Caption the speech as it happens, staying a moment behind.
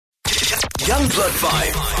Young Blood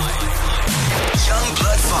 5. Young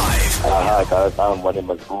Blood 5. Hi guys, I'm Wandi,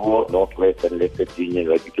 Mazibuko, Northwest and Leicester Senior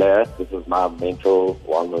rugby player. This is my mental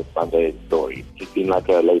wellness Sunday story. Just been like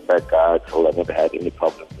a laid-back guy till I never had any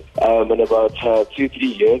problems. And about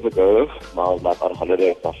 2-3 years ago, I was like on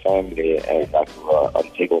holiday with my family and like we were on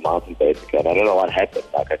Table Mountain basically. And I don't know what happened.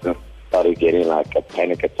 Like I just started getting like a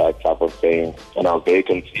panic attack type of thing, and I was very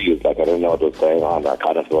confused. Like I didn't know what was going on. I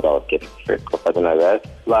kind of thought I was getting sick or something like that.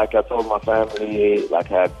 Like I told my family, like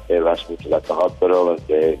they rushed me to like the hospital and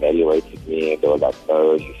they evaluated me, and they were like,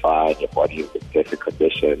 "No, you're fine. Your body is in perfect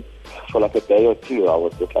condition." For like a day or two, I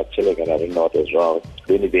was just like chilling, and I didn't know what was wrong.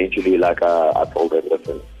 Then eventually, like I told them,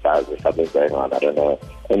 "Listen, guys, there's something going on. I don't know."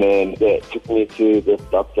 And then they took me to this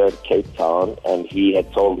doctor in Cape Town, and he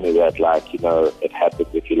had told me that, like, you know, it happens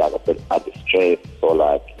if you're like a bit under stress, or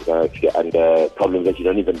like, you know, if you're under problems that you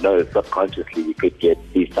don't even know, subconsciously you could get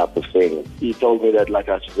these type of things. He told me that, like,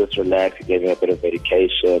 I should just relax. He gave me a bit of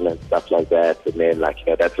medication and stuff like that. And then, like, you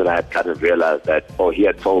know, that's when I had kind of realized that, or he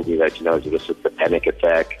had told me that, you know, it was just a panic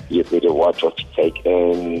attack. You need to watch what you take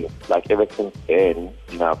in. Like, ever since then,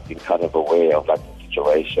 you know, I've been kind of aware of, like,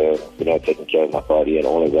 situation, you know, taking care of my body and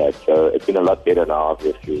all of that. So it's been a lot better now,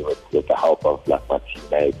 obviously, with the help of like my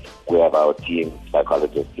teammates. We have our team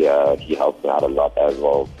psychologist here. He helps me out a lot as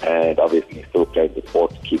well. And obviously still playing the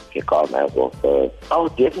sport to keep me calm as well. So I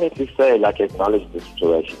would definitely say, like, acknowledge the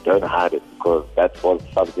situation. Don't hide it, because that was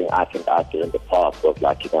something I think I did in the past, was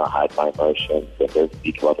like, you know, hide my emotions and don't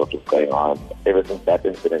speak about what was going on. Ever since that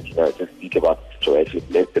incident, you know, just speak about the situation.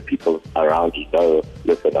 Let the people around you know,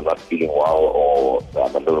 listen, I'm not feeling well, or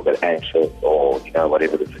I'm a little bit anxious, or, you know,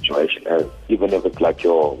 whatever the situation is. Even if it's like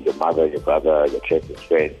your mother, your brother, your closest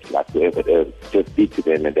friend, like whoever it is, just speak to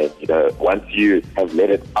them. And then, you know, once you have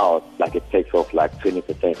let it out, like, it takes off like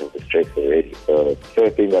 20% of the stress already. So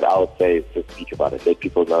first thing that I would say is just speak about it. Let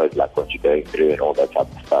people know, like, what you're going through and all that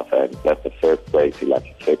type of stuff. And that's the first way to, like,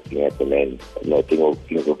 accepting it. And then, you know,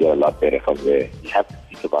 things will get a lot better from there. You have to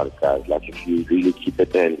speak about it, guys. Like, if you really keep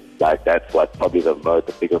it in, like, that's what probably the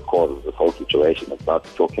biggest cause of this whole situation. It's not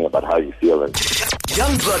talking about how you feel. And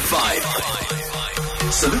Young Blood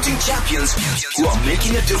 5. Saluting champions who are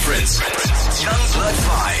making a difference. Young Blood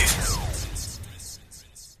 5.